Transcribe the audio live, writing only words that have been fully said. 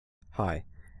Hi,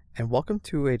 and welcome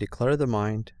to a Declare the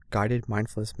Mind guided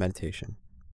mindfulness meditation.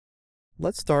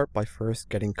 Let's start by first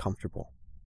getting comfortable.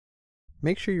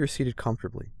 Make sure you're seated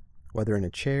comfortably, whether in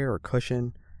a chair or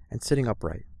cushion, and sitting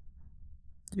upright.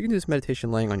 You can do this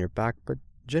meditation laying on your back, but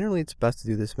generally it's best to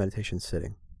do this meditation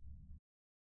sitting.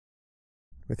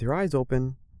 With your eyes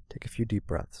open, take a few deep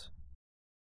breaths.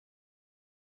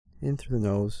 In through the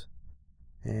nose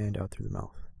and out through the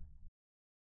mouth.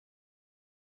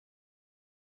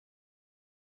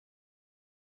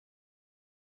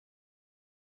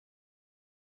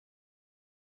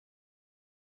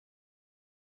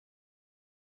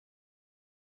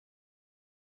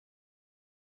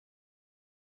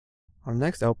 On the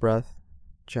next out breath,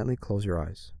 gently close your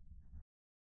eyes.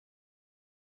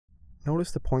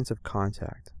 Notice the points of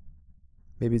contact.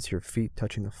 Maybe it's your feet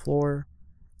touching the floor,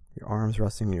 your arms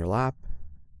resting in your lap,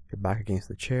 your back against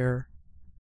the chair.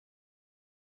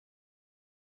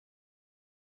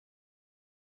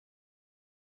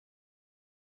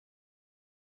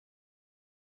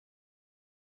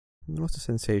 Notice the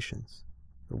sensations,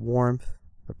 the warmth,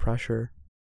 the pressure.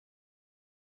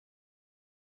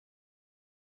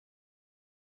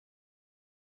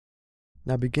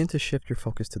 Now begin to shift your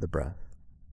focus to the breath.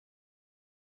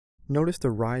 Notice the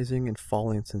rising and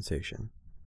falling sensation.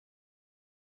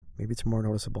 Maybe it's more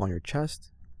noticeable on your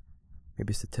chest. Maybe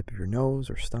it's the tip of your nose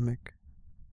or stomach.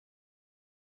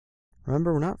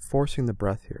 Remember, we're not forcing the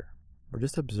breath here. We're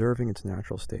just observing its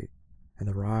natural state and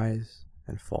the rise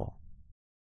and fall.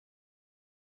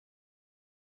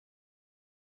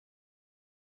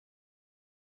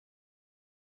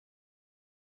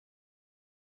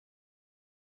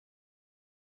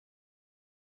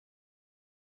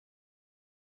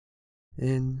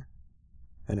 In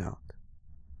and out.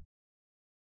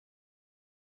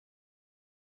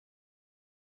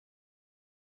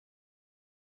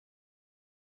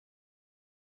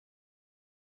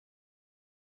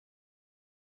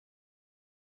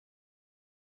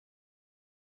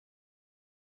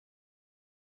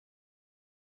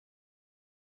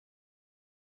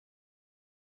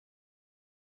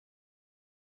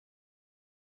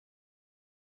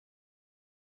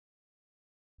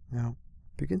 Now,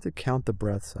 begin to count the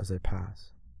breaths as they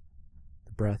pass.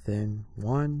 The breath in,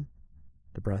 1,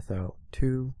 the breath out,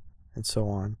 2, and so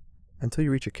on, until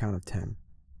you reach a count of 10.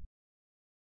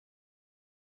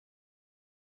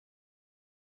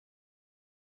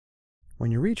 When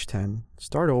you reach 10,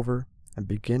 start over and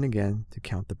begin again to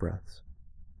count the breaths.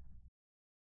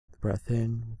 The breath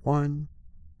in, 1,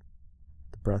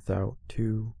 the breath out,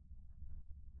 2,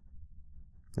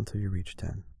 until you reach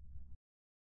 10.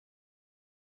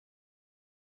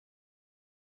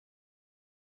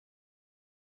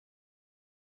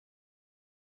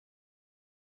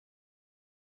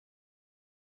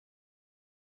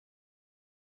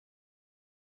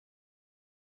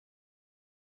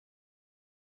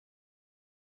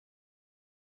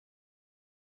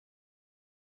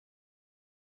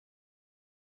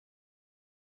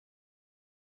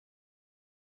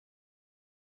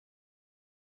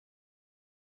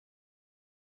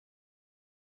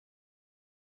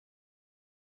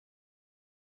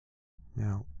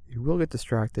 Now, you will get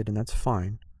distracted, and that's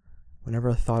fine. Whenever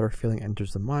a thought or feeling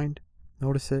enters the mind,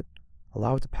 notice it,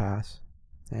 allow it to pass,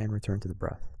 and return to the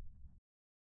breath.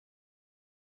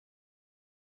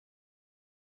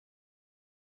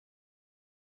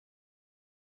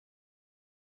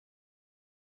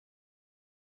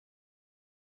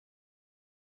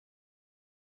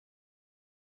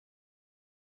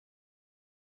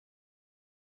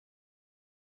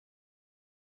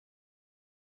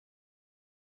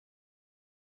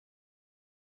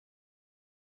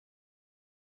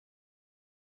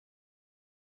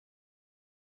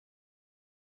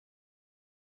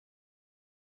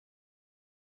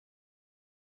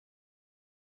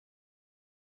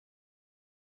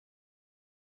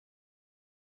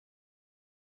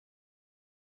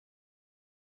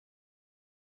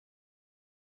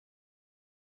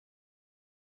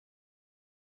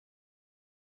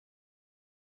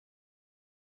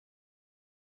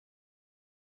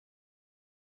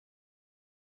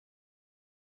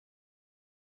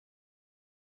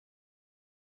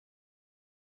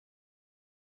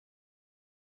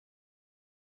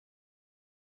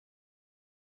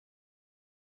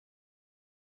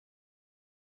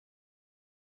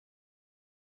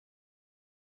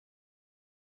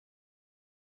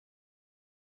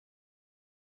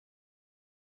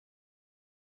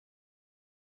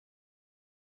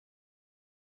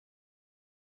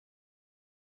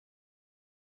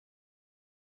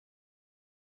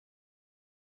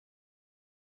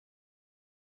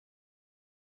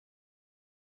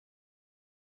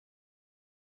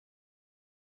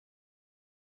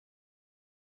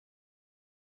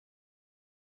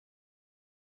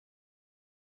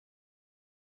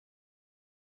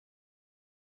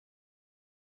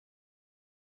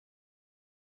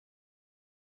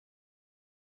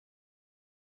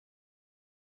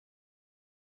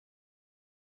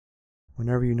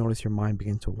 Whenever you notice your mind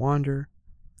begin to wander,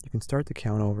 you can start to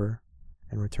count over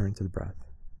and return to the breath.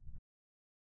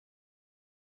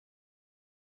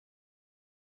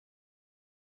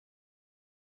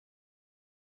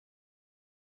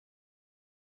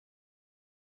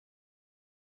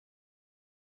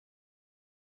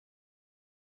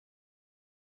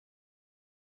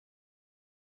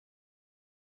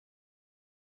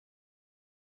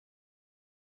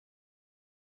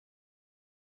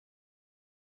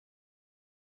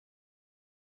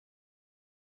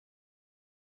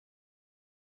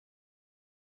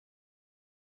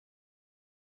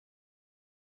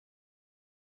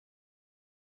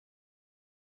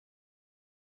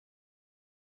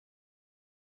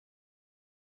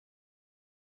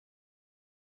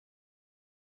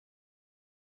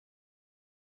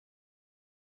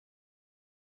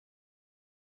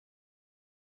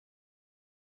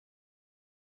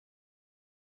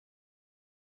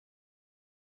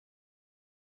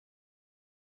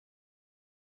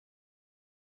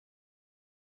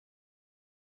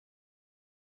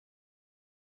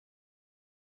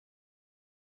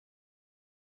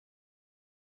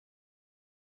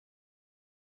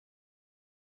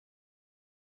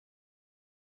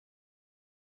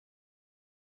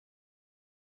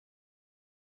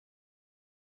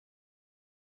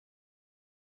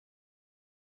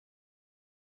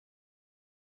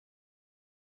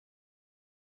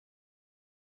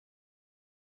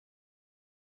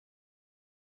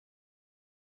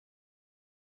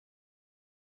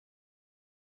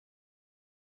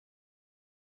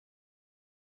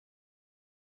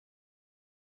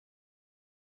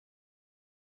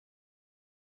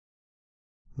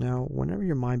 Now, whenever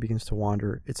your mind begins to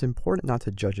wander, it's important not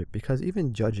to judge it because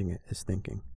even judging it is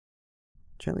thinking.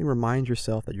 Gently remind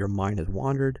yourself that your mind has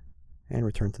wandered and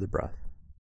return to the breath.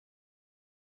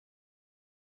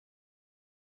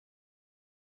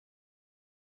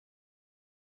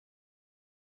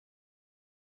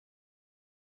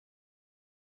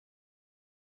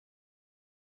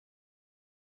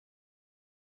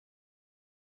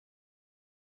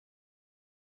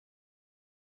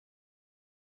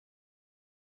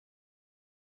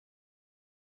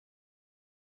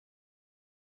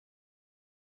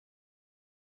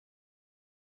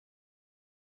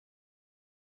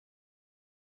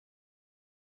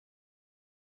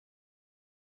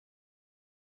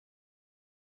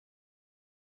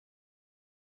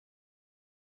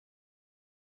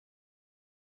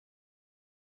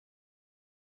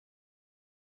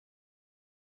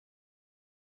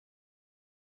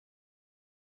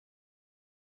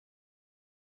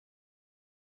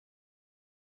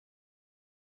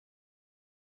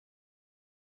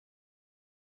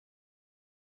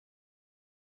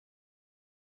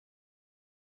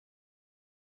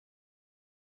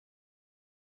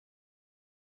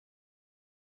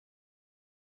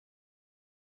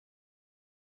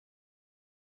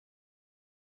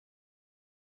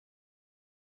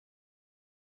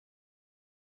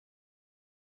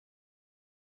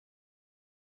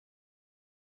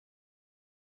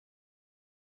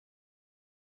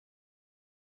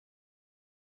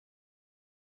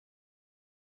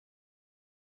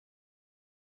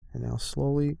 And now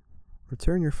slowly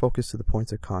return your focus to the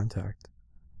points of contact.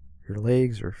 Your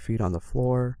legs or feet on the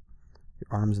floor,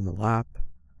 your arms in the lap,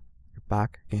 your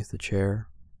back against the chair,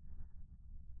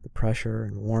 the pressure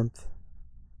and warmth,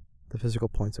 the physical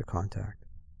points of contact.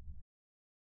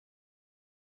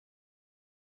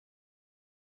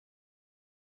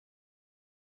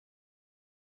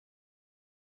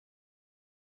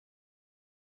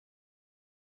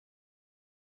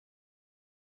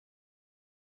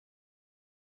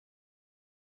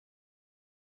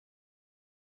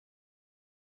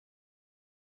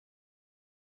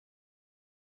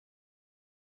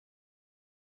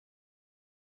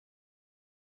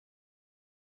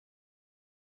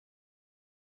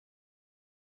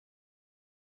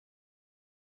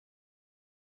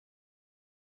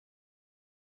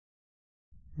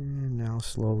 And now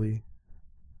slowly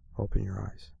open your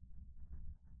eyes.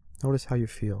 Notice how you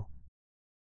feel.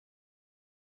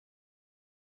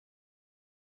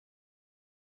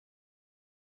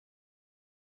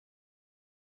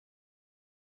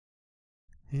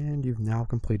 And you've now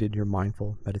completed your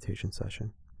mindful meditation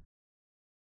session.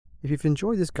 If you've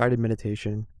enjoyed this guided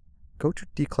meditation, go to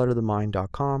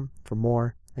declutterthemind.com for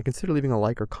more and consider leaving a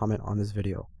like or comment on this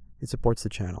video. It supports the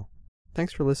channel.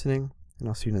 Thanks for listening, and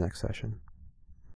I'll see you in the next session.